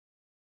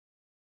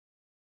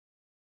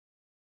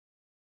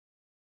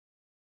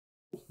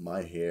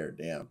My hair,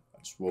 damn. I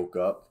just woke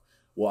up.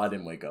 Well, I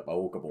didn't wake up. I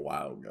woke up a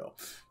while ago.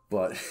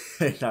 But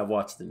I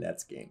watched the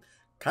Nets game.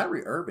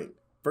 Kyrie Irving,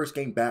 first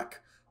game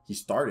back, he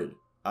started.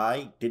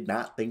 I did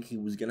not think he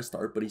was going to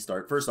start, but he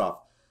started. First off,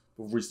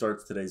 before we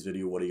start today's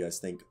video, what do you guys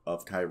think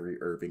of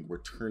Kyrie Irving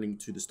returning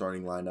to the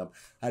starting lineup?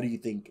 How do you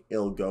think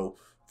it'll go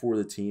for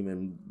the team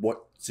and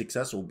what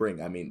success will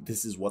bring? I mean,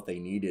 this is what they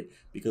needed,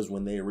 because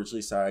when they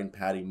originally signed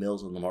Patty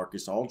Mills and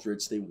LaMarcus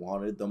Aldridge, they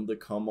wanted them to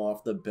come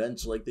off the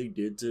bench like they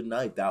did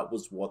tonight. That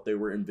was what they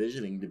were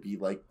envisioning to be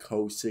like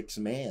co-six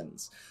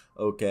mans,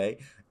 okay?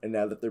 And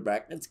now that they're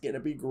back, it's going to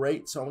be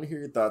great. So I want to hear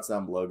your thoughts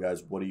down below,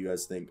 guys. What do you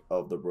guys think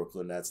of the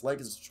Brooklyn Nets? Like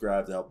and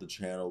subscribe to help the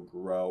channel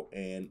grow,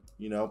 and,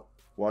 you know,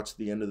 watch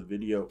the end of the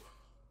video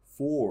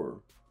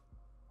for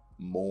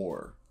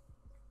more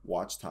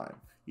watch time.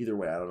 Either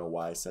way, I don't know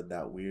why I said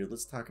that weird.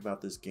 Let's talk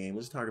about this game.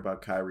 Let's talk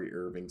about Kyrie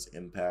Irving's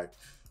impact.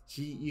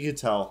 You could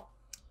tell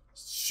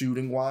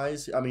shooting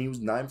wise, I mean, he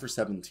was 9 for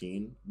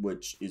 17,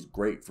 which is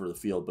great for the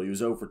field, but he was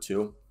 0 for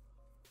 2.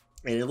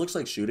 And it looks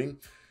like shooting,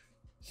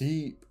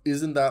 he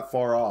isn't that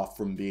far off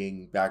from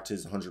being back to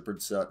his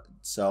 100%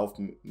 self.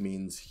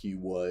 Means he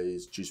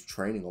was just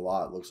training a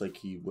lot. It looks like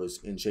he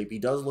was in shape. He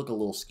does look a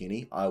little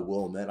skinny, I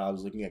will admit. I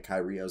was looking at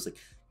Kyrie. I was like,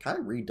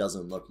 Kyrie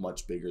doesn't look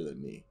much bigger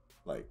than me.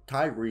 Like,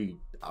 Kyrie,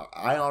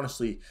 I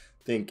honestly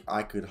think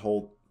I could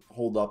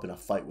hold up in a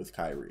fight with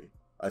Kyrie.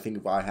 I think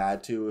if I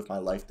had to, if my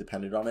life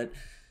depended on it,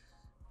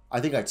 I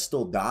think I'd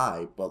still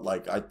die. But,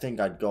 like, I think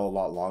I'd go a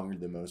lot longer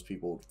than most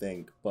people would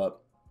think.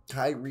 But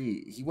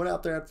Kyrie, he went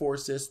out there at 4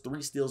 assists,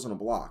 3 steals, and a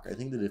block. I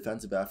think the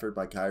defensive effort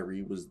by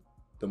Kyrie was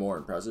the more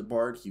impressive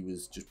part. He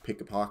was just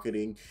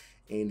pick-a-pocketing,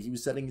 and he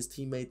was setting his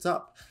teammates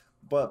up.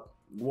 But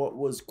what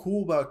was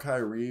cool about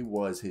Kyrie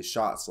was his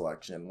shot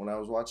selection. When I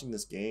was watching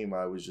this game,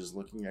 I was just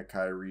looking at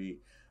Kyrie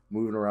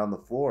moving around the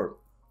floor,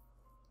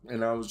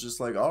 and I was just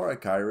like, all right,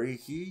 Kyrie,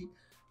 he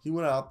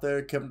went out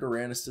there. Kevin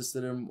Durant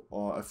assisted him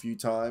a few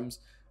times,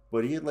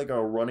 but he had like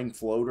a running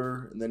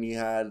floater, and then he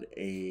had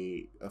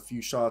a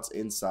few shots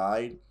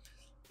inside,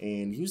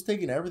 and he was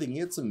taking everything. He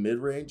had some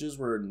mid-ranges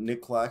where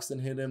Nick Claxton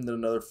hit him, then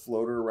another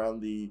floater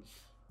around the,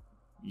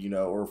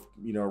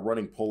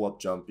 running pull-up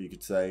jump, you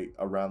could say,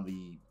 around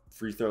the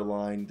free throw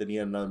line. Then he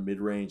had another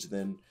mid-range.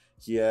 Then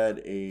he had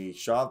a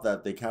shot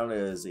that they counted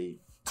as a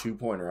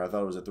 2-pointer. I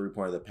thought it was a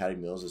 3-pointer that Patty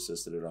Mills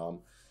assisted it on.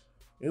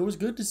 It was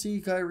good to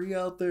see Kyrie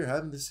out there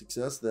having the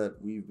success that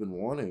we've been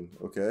wanting,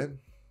 okay?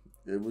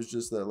 It was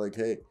just that, like,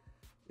 hey,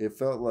 it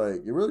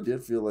really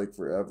did feel like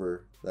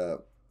forever that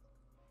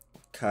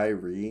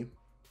Kyrie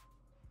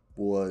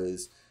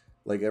was,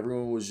 like,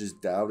 everyone was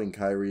just doubting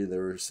Kyrie. They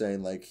were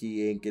saying, like,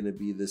 he ain't going to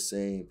be the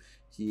same.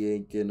 He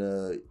ain't going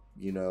to,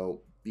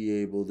 be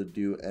able to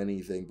do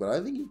anything. But I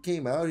think he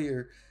came out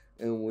here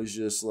and was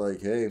just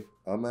like, hey,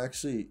 I'm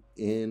actually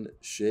in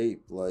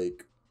shape,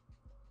 like,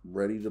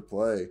 ready to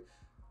play.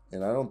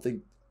 And I don't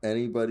think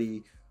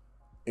anybody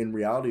in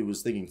reality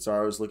was thinking.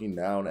 Sorry, I was looking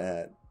down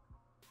at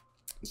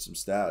some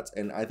stats,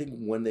 and I think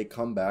when they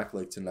come back,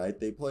 like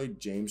tonight, they played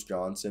James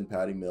Johnson,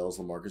 Patty Mills,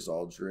 LaMarcus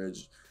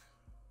Aldridge,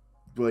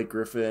 Blake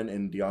Griffin,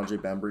 and DeAndre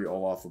Bembry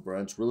all off the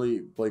bench. Really,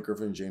 Blake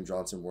Griffin and James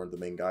Johnson weren't the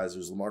main guys.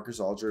 There's LaMarcus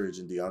Aldridge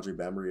and DeAndre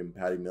Bembry and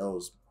Patty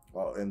Mills.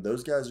 Well, and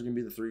those guys are going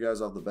to be the 3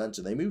 guys off the bench.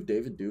 And they moved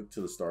David Duke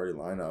to the starting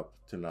lineup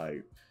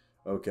tonight.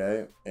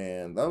 Okay?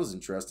 And that was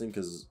interesting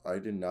because I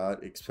did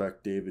not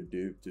expect David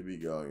Duke to be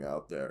going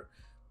out there.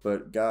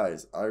 But,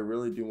 guys, I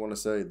really do want to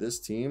say this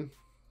team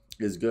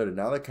is good. And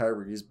now that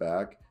Kyrie's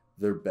back,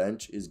 their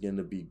bench is going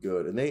to be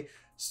good. And they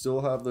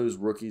still have those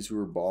rookies who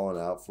are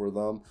balling out for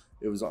them.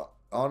 It was...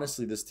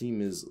 Honestly, this team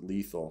is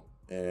lethal,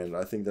 and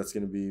I think that's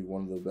going to be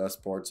one of the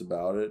best parts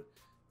about it,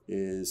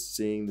 is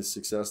seeing the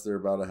success they're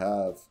about to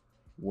have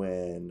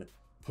when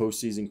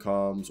postseason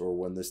comes, or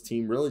when this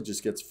team really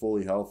just gets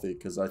fully healthy,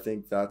 because I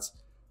think that's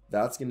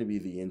going to be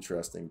the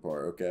interesting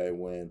part, okay?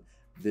 When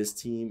this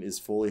team is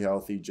fully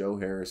healthy, Joe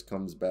Harris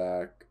comes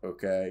back,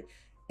 okay,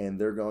 and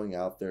they're going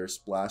out there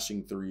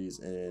splashing threes,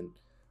 and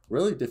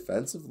really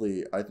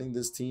defensively, I think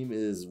this team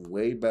is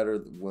way better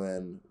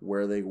than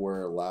where they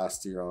were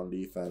last year on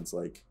defense.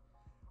 Like,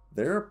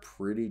 they're a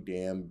pretty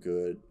damn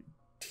good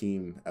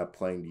team at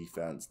playing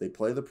defense. They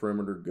play the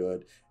perimeter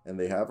good, and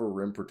they have a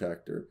rim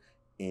protector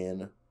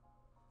in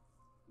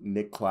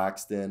Nick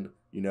Claxton.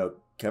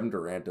 Kevin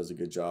Durant does a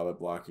good job at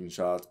blocking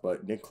shots,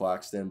 but Nick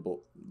Claxton,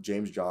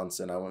 James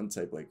Johnson, I wouldn't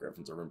say Blake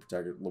Griffin's a rim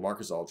protector.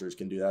 LaMarcus Aldridge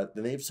can do that.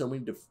 Then they have so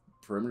many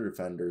perimeter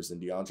defenders,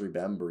 and DeAndre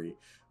Bembry,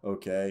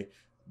 okay?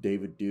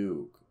 David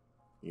Duke,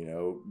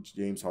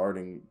 James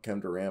Harden, Kevin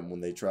Durant, when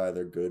they try,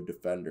 they're good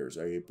defenders.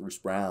 Bruce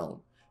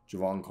Brown,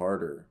 Javon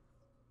Carter.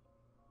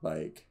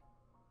 Like,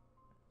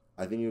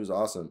 I think it was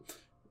awesome.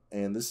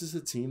 And this is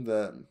a team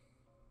that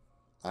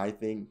I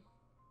think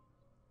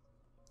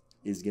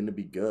is going to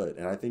be good.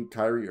 And I think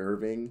Kyrie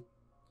Irving's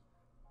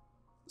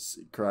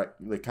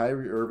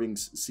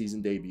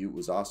season debut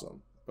was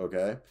awesome,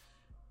 okay?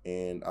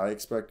 And I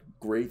expect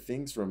great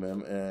things from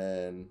him.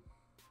 And,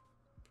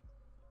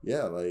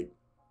 yeah, like,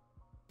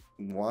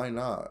 why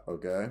not,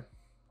 okay?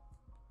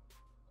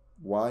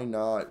 why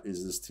not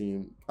is this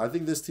team? I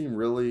think this team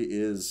really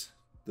is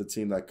the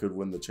team that could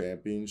win the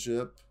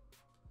championship.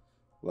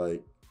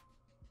 Like,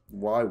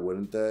 why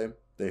wouldn't they?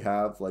 They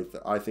have, like,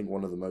 I think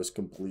one of the most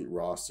complete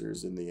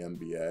rosters in the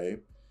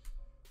NBA.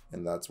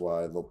 And that's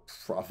why they'll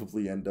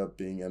probably end up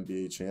being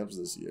NBA champs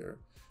this year.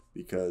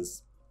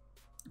 Because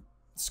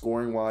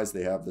scoring-wise,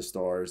 they have the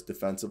stars.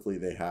 Defensively,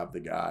 they have the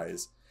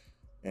guys.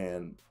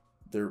 And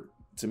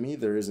to me,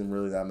 there isn't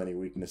really that many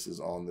weaknesses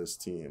on this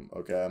team,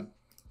 okay?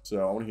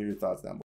 So I want to hear your thoughts down below.